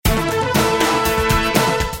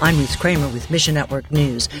I'm Ruth Kramer with Mission Network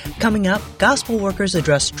News. Coming up, gospel workers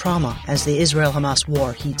address trauma as the Israel-Hamas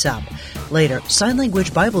war heats up. Later, sign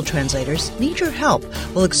language Bible translators need your help.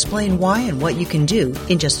 We'll explain why and what you can do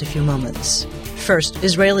in just a few moments. First,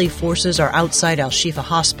 Israeli forces are outside Al-Shifa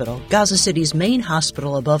Hospital, Gaza City's main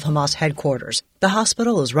hospital above Hamas headquarters. The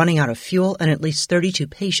hospital is running out of fuel and at least 32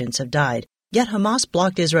 patients have died. Yet Hamas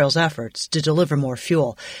blocked Israel's efforts to deliver more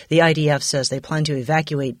fuel. The IDF says they plan to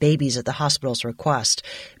evacuate babies at the hospital's request.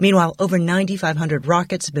 Meanwhile, over 9,500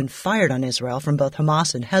 rockets have been fired on Israel from both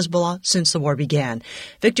Hamas and Hezbollah since the war began.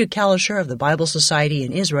 Victor Kalisher of the Bible Society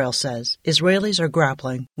in Israel says Israelis are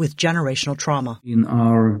grappling with generational trauma. In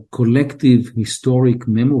our collective historic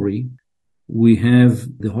memory, we have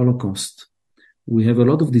the Holocaust. We have a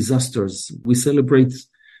lot of disasters. We celebrate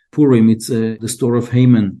Purim. It's the story of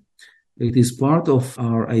Haman. It is part of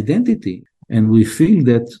our identity, and we feel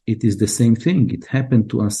that it is the same thing. It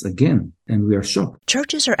happened to us again, and we are shocked.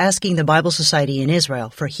 Churches are asking the Bible Society in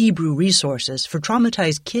Israel for Hebrew resources for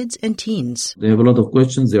traumatized kids and teens. They have a lot of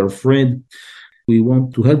questions. They're afraid. We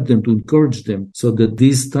want to help them, to encourage them, so that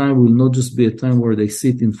this time will not just be a time where they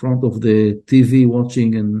sit in front of the TV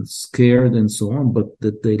watching and scared and so on, but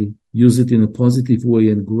that they use it in a positive way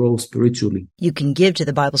and grow spiritually. You can give to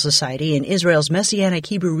the Bible Society and Israel's Messianic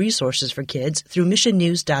Hebrew Resources for Kids through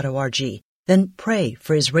missionnews.org. Then pray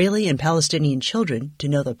for Israeli and Palestinian children to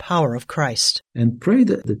know the power of Christ. And pray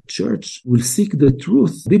that the church will seek the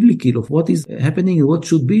truth biblically of what is happening and what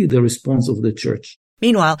should be the response of the church.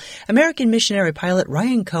 Meanwhile, American missionary pilot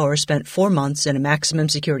Ryan Coher spent 4 months in a maximum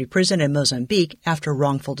security prison in Mozambique after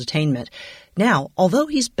wrongful detainment. Now, although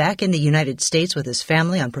he's back in the United States with his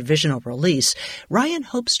family on provisional release, Ryan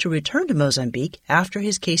hopes to return to Mozambique after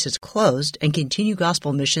his case is closed and continue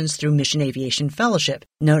gospel missions through Mission Aviation Fellowship,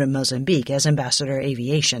 known in Mozambique as Ambassador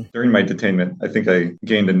Aviation. During my detainment, I think I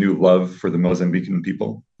gained a new love for the Mozambican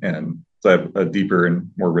people, and so I have a deeper and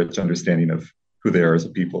more rich understanding of who they are as a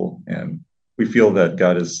people, and we feel that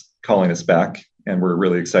God is calling us back, and we're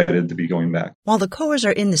really excited to be going back. While the Cohers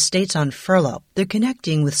are in the States on furlough, they're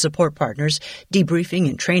connecting with support partners, debriefing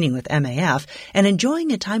and training with MAF, and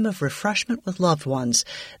enjoying a time of refreshment with loved ones.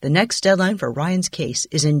 The next deadline for Ryan's case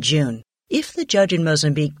is in June. If the judge in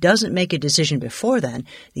Mozambique doesn't make a decision before then,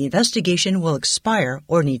 the investigation will expire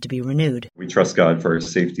or need to be renewed. We trust God for our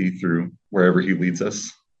safety through wherever He leads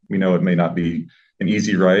us. We know it may not be an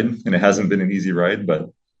easy ride, and it hasn't been an easy ride,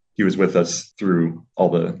 but He was with us through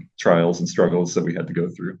all the trials and struggles that we had to go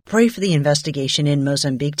through. Pray for the investigation in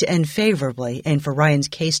Mozambique to end favorably and for Ryan's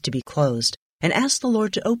case to be closed. And ask the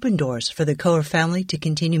Lord to open doors for the Coher family to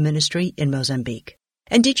continue ministry in Mozambique.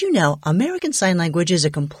 And did you know American Sign Language is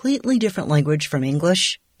a completely different language from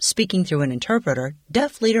English? Speaking through an interpreter,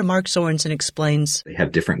 deaf leader Mark Sorensen explains. They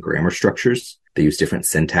have different grammar structures. They use different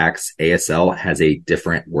syntax. ASL has a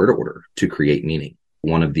different word order to create meaning.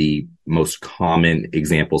 One of the most common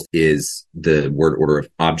examples is the word order of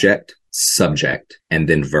object, subject, and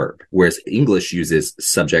then verb, whereas English uses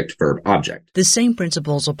subject, verb, object. The same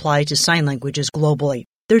principles apply to sign languages globally.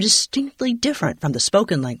 They're distinctly different from the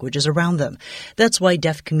spoken languages around them. That's why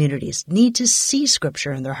deaf communities need to see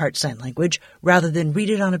Scripture in their heart sign language rather than read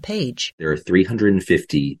it on a page. There are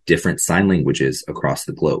 350 different sign languages across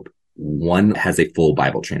the globe. One has a full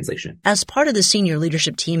Bible translation. As part of the senior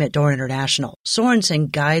leadership team at Door International, Sorensen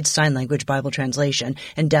guides sign language Bible translation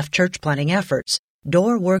and deaf church planting efforts.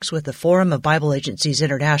 Door works with the Forum of Bible Agencies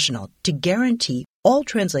International to guarantee all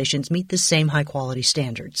translations meet the same high-quality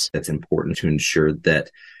standards. That's important to ensure that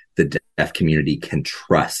the deaf community can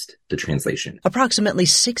trust the translation. Approximately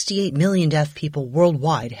 68 million deaf people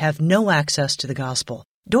worldwide have no access to the gospel.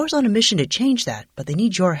 Door's on a mission to change that, but they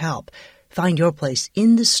need your help. Find your place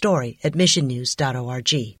in the story at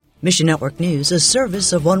missionnews.org. Mission Network News, a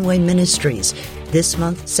service of One Way Ministries. This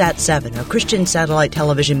month, Sat7, a Christian satellite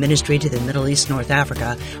television ministry to the Middle East, North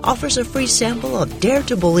Africa, offers a free sample of Dare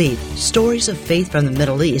to Believe, Stories of Faith from the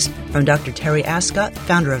Middle East, from Dr. Terry Ascott,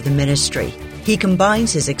 founder of the ministry. He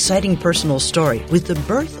combines his exciting personal story with the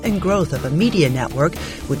birth and growth of a media network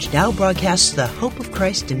which now broadcasts the hope of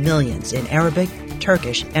Christ to millions in Arabic,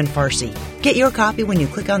 Turkish, and Farsi. Get your copy when you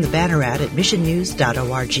click on the banner ad at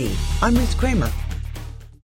missionnews.org. I'm Ruth Kramer